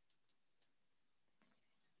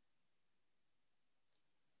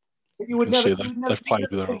 You would never come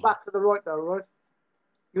back to the right though, right?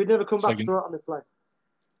 You would never come back to the right on this play.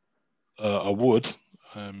 I would.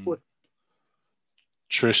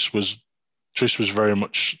 Trish was very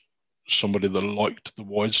much somebody that liked the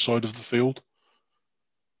wide side of the field.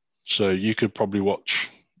 So you could probably watch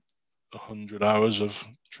 100 hours of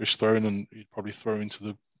Trish throwing, and he'd probably throw into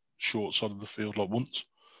the short side of the field like once.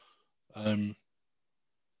 Technically,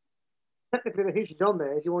 the hitch is on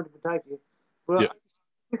there if you wanted to take it. But yeah.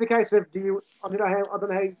 It's the case of I don't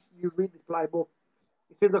know how you read this play, but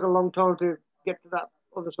it seems like a long time to get to that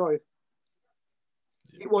other side.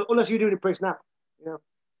 Yeah. Unless you're doing it pre-snap, you know.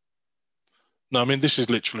 No, I mean, this is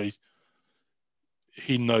literally,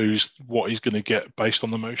 he knows what he's going to get based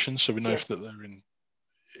on the motion. So we know if that they're in,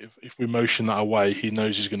 if we motion that away, he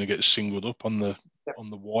knows he's going to get singled up on the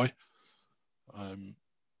Y.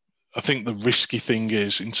 I think the risky thing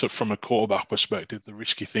is, from a quarterback perspective, the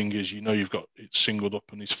risky thing is, you've got it singled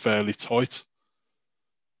up and it's fairly tight.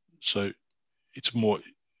 So it's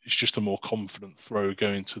just a more confident throw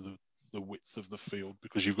going to the width of the field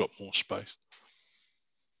because you've got more space.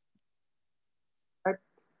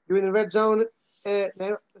 You're in the red zone now.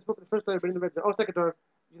 Let's look at the first time, but in the red zone. Oh, second time, you're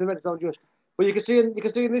in the red zone just. But you can see in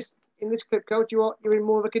this clip, coach, you're in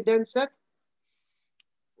more of a condensed set.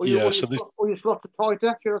 Or you slot to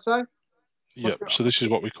tighter, should I say? Yeah, so this is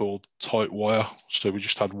what we call tight wire. So we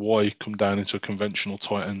just had Y come down into a conventional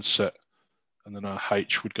tight end set, and then our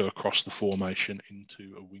H would go across the formation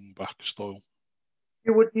into a wing back style.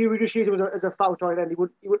 You would just use it as a foul tight end. You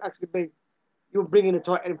would actually be, you would bring in a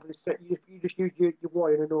tight end for this set. You just use your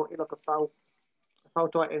Y in like a foul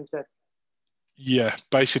tight end set. Yeah,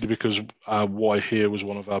 basically because our Y here was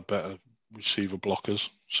one of our better receiver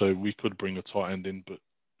blockers, so we could bring a tight end in, but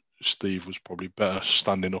Steve was probably better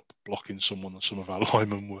standing up blocking someone than some of our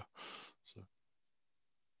linemen were. So.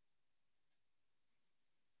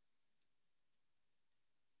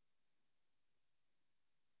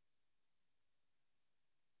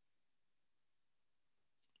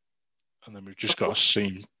 And then we've just got a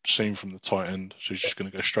seam from the tight end, so he's just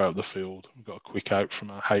going to go straight up the field. We've got a quick out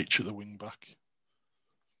from our H at the wing back.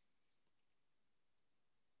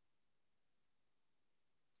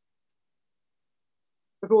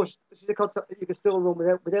 Of course, this is a concept that you can still run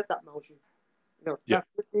without that motion. You know,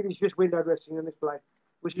 it is just window dressing in this play,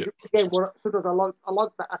 which is again what sometimes I like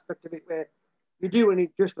that aspect of it where you're doing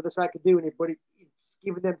it just for the sake of doing it, but it's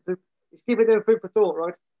giving them food for thought,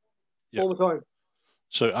 right? All the time.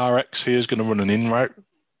 So our X here is going to run an in route,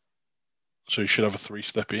 so he should have a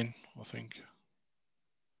 3-step in, I think.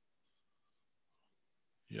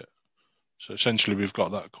 Yeah. So essentially, we've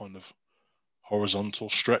got that kind of horizontal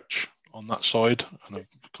stretch on that side and a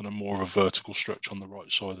kind of more of a vertical stretch on the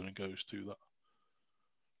right side, and it goes to that.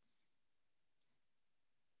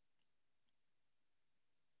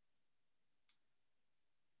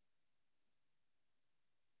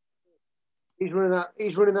 He's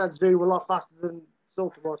running that zoo a lot faster than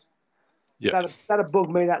Salter was. Yeah. That'd bug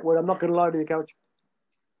me, that word. I'm not going to lie to you, coach.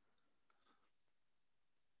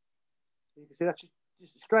 You can see that's just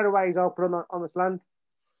straight away he's open on the slant.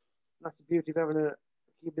 That's the beauty of having a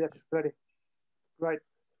QB that's ready. Great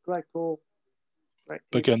call. Great.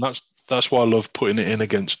 But again, that's why I love putting it in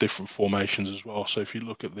against different formations as well. So if you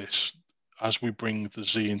look at this, as we bring the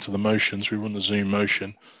Z into the motions, we run the zoom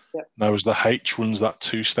motion. Yep. Now as the H runs that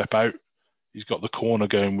 2-step out, he's got the corner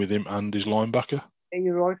going with him and his linebacker. Yeah,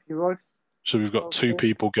 you're right. So we've got two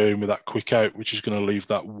people going with that quick out, which is going to leave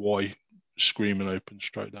that Y screaming open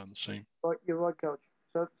straight down the seam. Right, you're right, coach.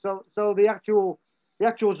 So the actual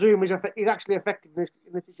zoom is actually effective in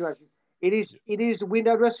this situation. It is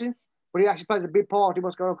window dressing, but it actually plays a big part in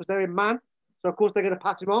what's going on because they're in man. So of course they're going to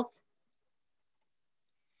pass him off.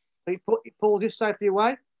 So he pulls his safety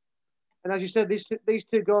away, and as you said, these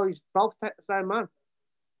two guys both take the same man.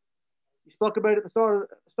 You spoke about it at the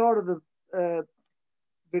start of the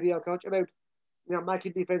video, coach, about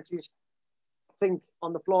making defenses think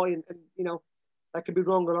on the fly, and that can be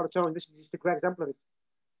wrong a lot of times. This is just a great example of it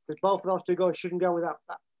because both of those two guys shouldn't go with that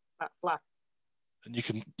flat. And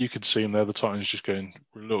you could see him there. The Titans just going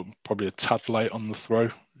probably a tad late on the throw.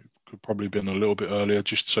 Could probably been a little bit earlier,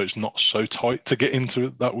 just so it's not so tight to get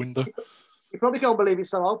into that window. You probably can't believe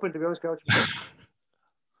it's so open, to be honest, coach.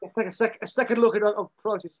 Let's take a second look at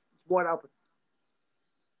Price. It's wide open,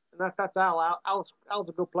 and that's Al. Al's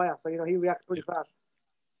a good player, so he reacts pretty fast.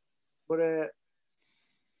 But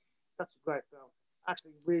that's great. So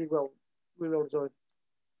actually, really well designed.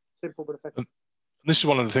 Simple but effective. And this is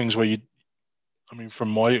one of the things where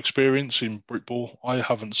from my experience in brick ball, I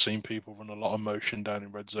haven't seen people run a lot of motion down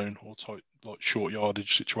in red zone or tight, like short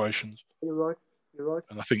yardage situations. You're right.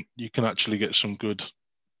 And I think you can actually get some good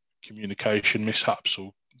communication mishaps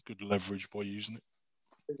or good leverage by using it.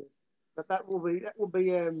 But that will be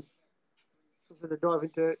something to dive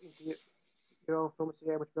into from to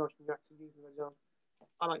see how much motion you actually use in red zone.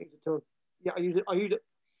 I don't use a ton. Yeah,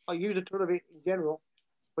 I use a ton of it in general,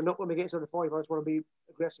 but not when we get to the 5. I just want to be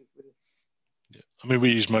aggressive with it. Yeah,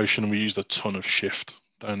 we use motion and we used a ton of shift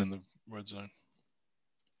down in the red zone.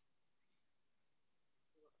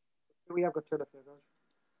 We have got turn up there, guys.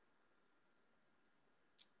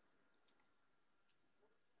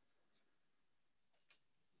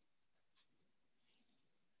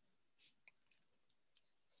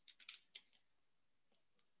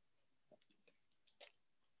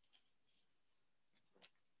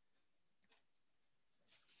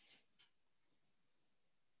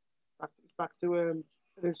 Back to an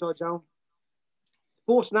inside zone.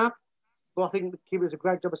 Poor snap, but I think the keeper does a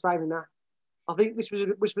great job of saving that. I think this was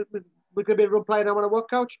going to be a run play no matter what,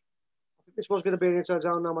 coach. I think this was going to be an inside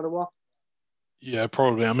zone no matter what. Yeah,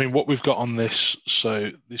 probably. What we've got on this, so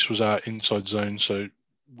this was our inside zone, so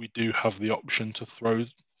we do have the option to throw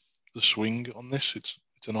the swing on this. It's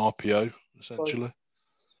an RPO, essentially.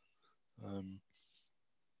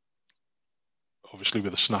 Obviously,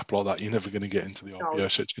 with a snap like that, you're never going to get into the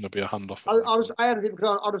RPO, so it's going to be a handoff. I had it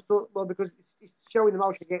because I just thought, because it's showing the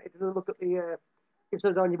motion again. It's going to look at the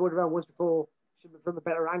inside zone you put around once before from a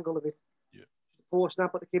better angle of it. Yeah. Poor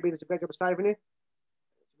snap, but the QB does a great job of saving it.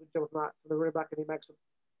 It's a good job of that for the running back, and he makes it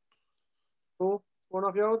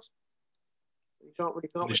 4.5 yards. You can't really.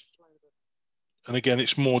 And again,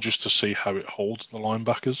 it's more just to see how it holds the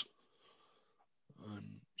linebackers.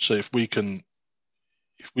 So if we can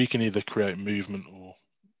either create movement or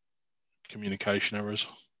communication errors.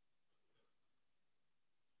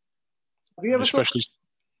 Have you ever especially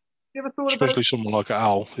about someone like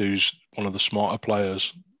Al, who's one of the smarter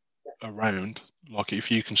players around, like if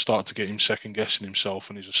you can start to get him second guessing himself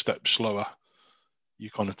and he's a step slower, you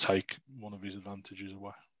kind of take one of his advantages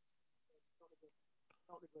away.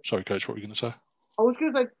 Sorry, Coach, what were you going to say? I was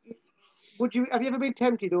going to say, have you ever been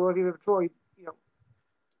tempted, or have you ever tried,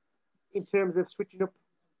 in terms of switching up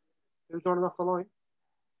who's on and off the line,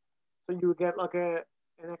 so you would get like an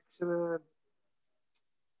X and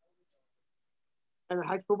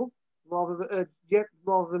a H bubble rather than a jet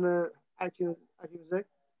rather than a H and a Z?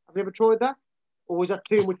 Have you ever tried that, or was that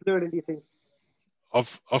too much learning? Do you think?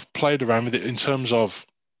 I've played around with it in terms of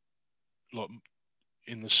like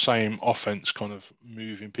in the same offense, kind of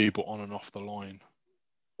moving people on and off the line.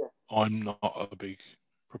 Yeah. I'm not a big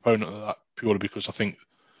proponent of that purely because I think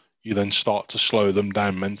you then start to slow them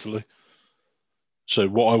down mentally. So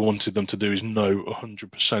what I wanted them to do is know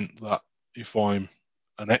 100% that if I'm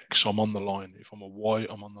an X, I'm on the line. If I'm a Y,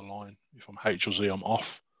 I'm on the line. If I'm H or Z, I'm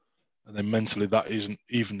off. And then mentally, that isn't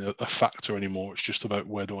even a factor anymore. It's just about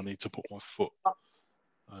where do I need to put my foot.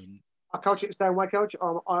 I coach it the same way, coach.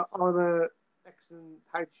 I'm a X and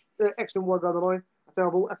H, X and Y on the line. That's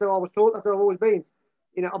how I was taught. That's how I've always been.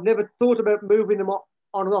 I've never thought about moving them on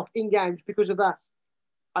and off in games because of that.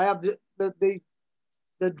 I have the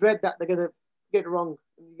dread that they're going to get it wrong.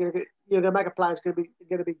 You're going to make a play. It's going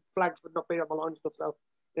to be flags for not being on the line and stuff. So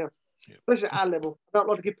especially at our level, I don't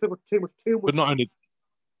like to give people too much. But not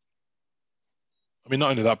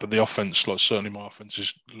only that, but the offense, like certainly my offense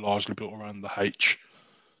is largely built around the H.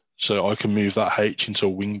 So I can move that H into a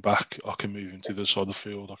wing back. I can move him to the side of the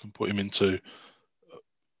field. I can put him into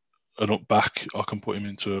an up back. I can put him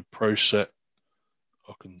into a pro set.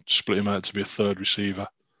 I can split him out to be a third receiver.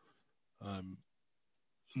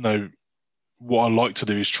 Now, what I like to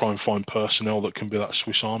do is try and find personnel that can be that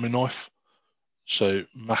Swiss Army knife. So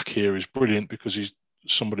Mac here is brilliant because he's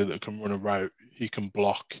somebody that can run a route, he can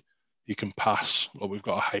block, he can pass. Like we've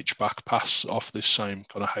got a H back pass off this same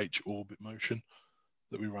kind of H orbit motion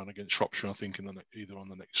that we ran against Shropshire, I think, in either on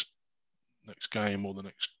the next game or the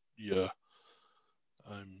next year.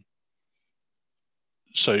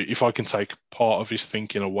 So if I can take part of his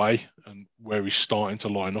thinking away and where he's starting to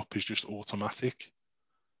line up is just automatic,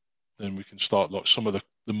 then we can start like some of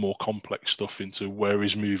the more complex stuff into where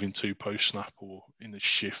he's moving to post snap or in the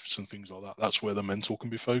shifts and things like that. That's where the mental can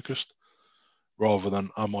be focused rather than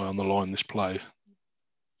am I on the line this play.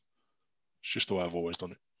 It's just the way I've always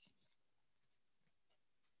done it.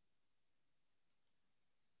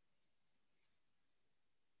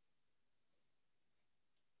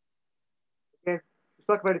 Okay, we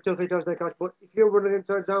spoke about it 2 or 3 times there, coach, but if you're running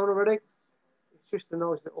inside zone already, it's just a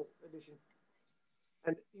nice little addition.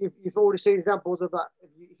 And you've already seen examples of that. If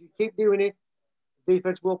you keep doing it,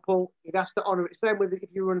 defense will pull. It has to honour it. Same with if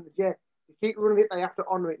you're running the jet. You keep running it, they have to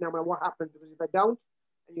honour it no matter what happens. Because if they don't,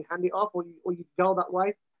 and you hand it off, or you go that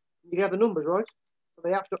way, you have the numbers, right? So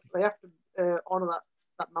they have to honour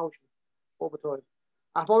that motion all the time.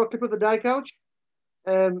 Our final clip of the day, coach.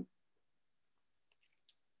 Again,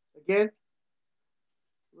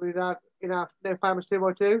 we're in our now famous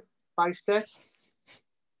 2x2 base step.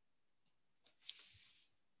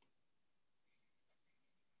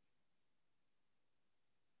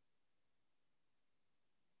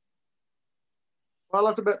 What I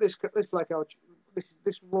loved about this play, coach, this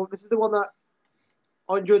is the one that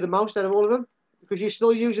I enjoy the most out of all of them because you're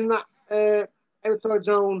still using that outside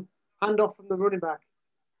zone handoff from the running back,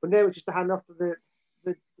 but now it's just a handoff to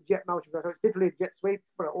the jet motion. So it's literally a jet sweep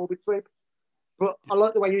or an orbit sweep. But I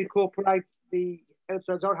like the way you incorporate the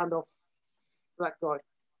outside zone handoff for that guy.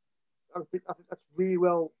 I think that's really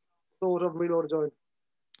well thought of, really well designed.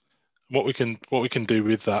 What we can do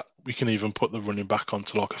with that, we can even put the running back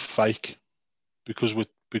onto like a fake. Because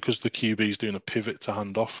the QB is doing a pivot to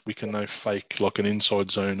hand off, we can now fake like an inside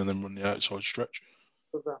zone and then run the outside stretch.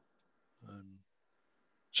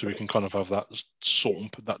 So we can kind of have that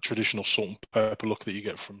that traditional salt and pepper look that you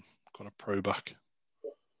get from kind of pro back. Yeah.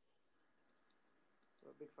 I'm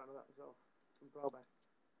a big fan of that as well from pro back.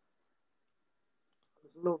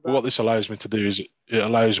 What this allows me to do is it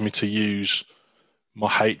allows me to use my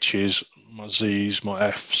H's, my Z's, my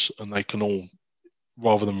F's, and they can all,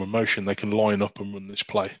 rather than motion, they can line up and run this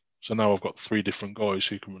play. So now I've got 3 different guys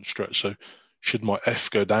who can run stretch. So should my F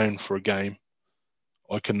go down for a game,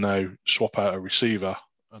 I can now swap out a receiver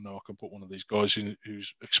and now I can put one of these guys in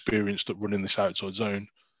who's experienced at running this outside zone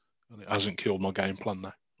and it hasn't killed my game plan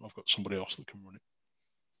now. I've got somebody else that can run it.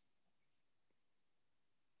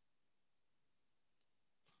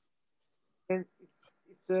 And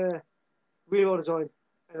it's really well designed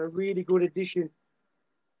and a really good addition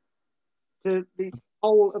to the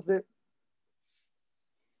whole of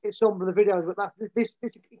it's some of the videos, but this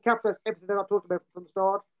encapsulates everything that I've talked about from the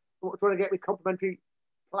start. What we're trying to get with complementary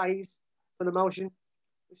plays and emotion.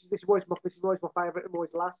 This is always my favourite and always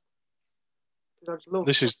last. I just love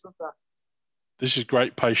that. This is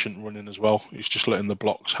great patient running as well. It's just letting the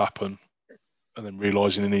blocks happen and then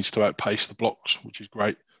realising he needs to outpace the blocks, which is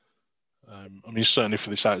great. I mean, certainly for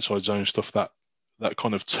this outside zone stuff, that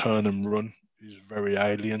kind of turn and run is very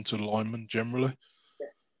alien to linemen generally. Yeah.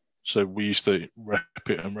 So we used to rep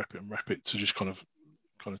it to just kind of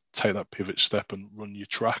take that pivot step and run your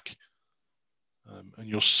track. And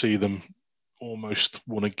you'll see them almost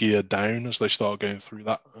want to gear down as they start going through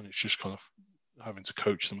that. And it's just kind of having to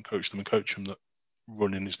coach them that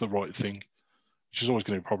running is the right thing, which is always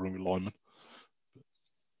going to be a problem with linemen.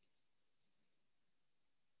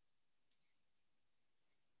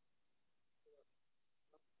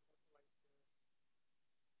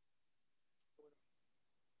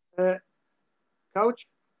 Coach,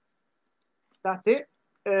 that's it.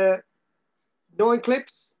 9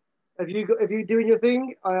 clips. Have you doing your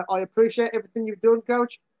thing? I appreciate everything you've done,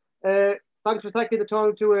 Coach. Thanks for taking the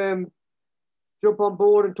time to jump on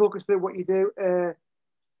board and talk us through what you do.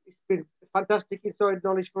 It's been fantastic inside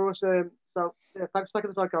knowledge for us. So thanks for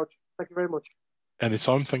taking the time, Coach. Thank you very much.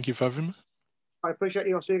 Anytime. Thank you for having me. I appreciate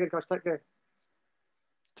you. I'll see you again, Coach. Take care.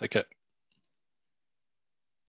 Take care.